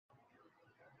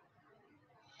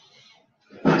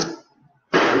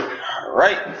All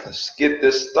right, let's get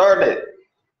this started.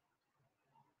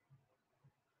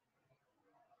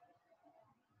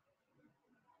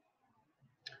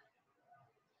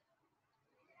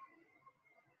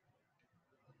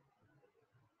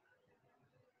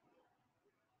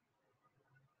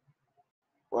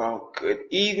 Well, good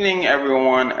evening,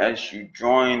 everyone, as you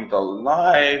join the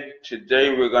live.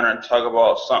 Today, we're going to talk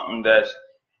about something that's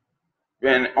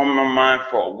been on my mind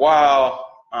for a while,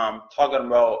 talking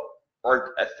about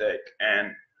work ethic.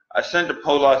 And I sent a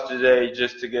poll out today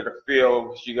just to get a feel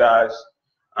what you guys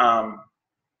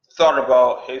thought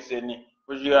about. Hey, Sydney,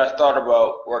 what you guys thought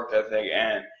about work ethic?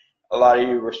 And a lot of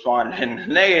you responded in the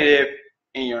negative,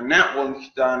 and you're not willing to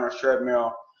die on a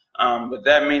treadmill. But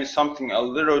that means something a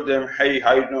little different. Hey,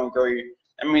 how you doing, Greg?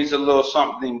 That means a little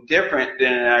something different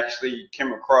than it actually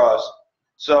came across.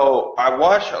 So I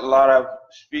watch a lot of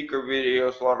speaker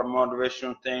videos, a lot of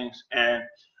motivational things, and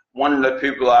one of the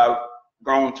people I've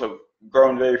grown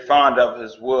very fond of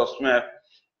is Will Smith.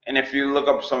 And if you look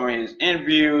up some of his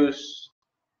interviews,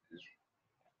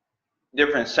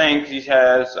 different sayings he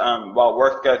has about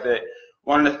work ethic,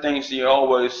 one of the things he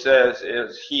always says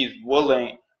is he's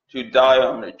willing to die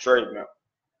on the treadmill.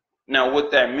 Now,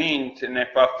 what that means, and if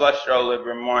I flesh it out a little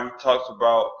bit more, he talks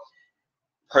about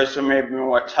a person may be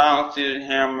more talented than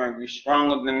him, maybe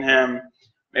stronger than him,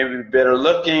 maybe better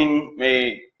looking,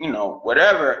 maybe,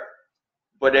 whatever.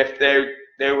 But if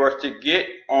they were to get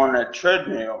on a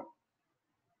treadmill,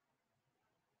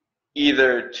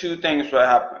 either two things would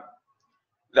happen.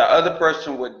 The other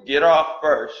person would get off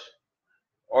first,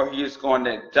 or he's going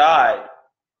to die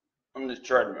on the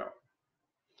treadmill.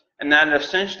 And that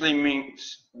essentially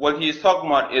means what he's talking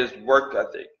about is work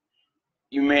ethic.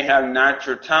 You may have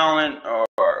natural talent or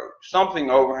something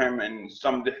over him in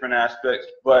some different aspects,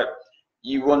 but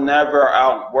you will never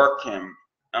outwork him.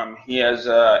 He has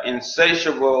an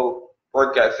insatiable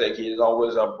work ethic. He is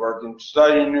always up working,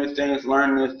 studying new things,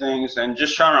 learning new things, and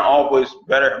just trying to always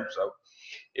better himself.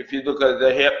 If you look at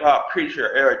the hip-hop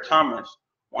preacher, Eric Thomas,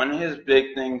 one of his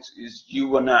big things is you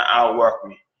will not outwork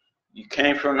me. You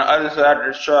came from the other side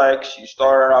of the tracks. You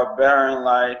started out better in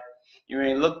life. You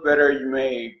may look better. You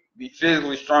may be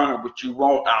physically stronger, but you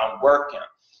won't outwork him.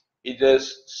 He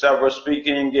does several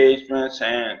speaking engagements,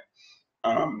 and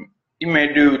he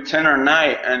may do 10 a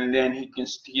night, and then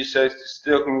he says he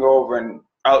still can go over and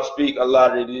outspeak a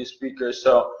lot of these speakers.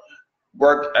 So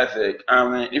work ethic.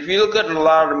 If you look at a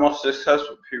lot of the most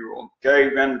successful people, Gary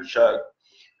Vaynerchuk,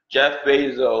 Jeff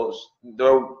Bezos,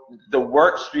 the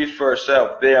work speaks for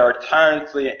itself. They are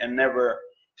tirelessly and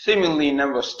seemingly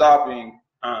never stopping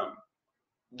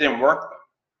them working.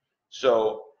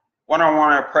 So what I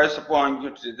want to press upon you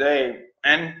today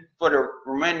and for the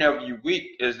remainder of your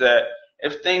week is that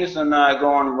if things are not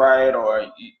going right or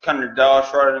you kind of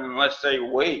downtrodden and let's say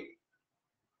weight,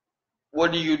 what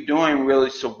are you doing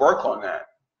really to work on that?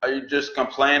 Are you just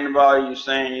complaining about it? You're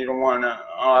saying you don't want to,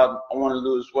 I want to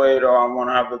lose weight or I want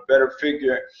to have a better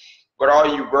figure, but are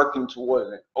you working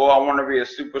towards it? Oh, I want to be a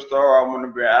superstar. I want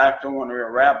to be an actor. I want to be a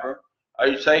rapper. Are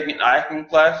you taking acting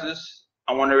classes?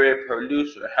 I want to be a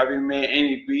producer. Have you made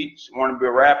any beats? I want to be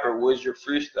a rapper. Where's your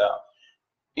freestyle?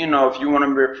 If you want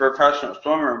to be a professional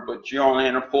swimmer, but you're only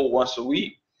in a pool once a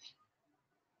week.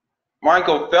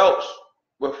 Michael Phelps,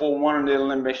 before one of the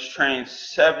Olympics, trained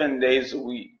 7 days a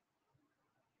week.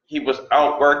 He was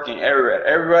outworking everybody.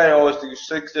 Everybody always do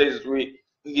 6 days a week.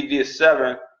 He did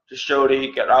 7 to show that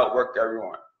he could outwork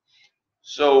everyone.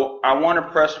 So I want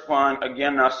to press upon,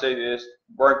 again, I'll say this,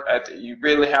 work ethic. You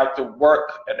really have to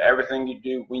work at everything you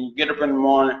do. When you get up in the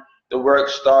morning, the work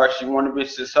starts. You want to be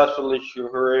successful in your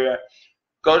career.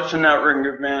 Go to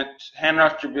networking events, hand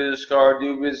out your business card,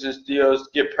 do business deals,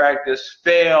 get practice,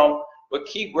 fail, but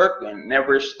keep working.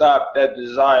 Never stop that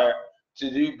desire to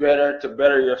do better, to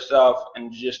better yourself,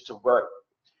 and just to work.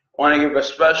 I want to give a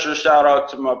special shout out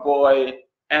to my boy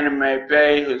Anime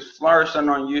Bay, who's flourishing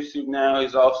on YouTube now.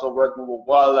 He's also working with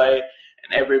Wale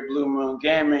and Every Blue Moon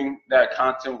Gaming. That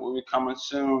content will be coming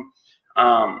soon.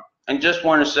 And just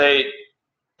want to say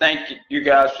thank you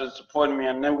guys for supporting me.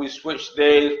 I know we switched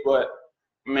days, but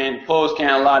the polls came,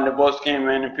 a lot of the votes came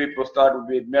in, and people thought it would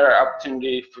be a better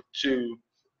opportunity to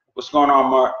what's going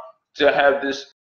on, Mark, to have this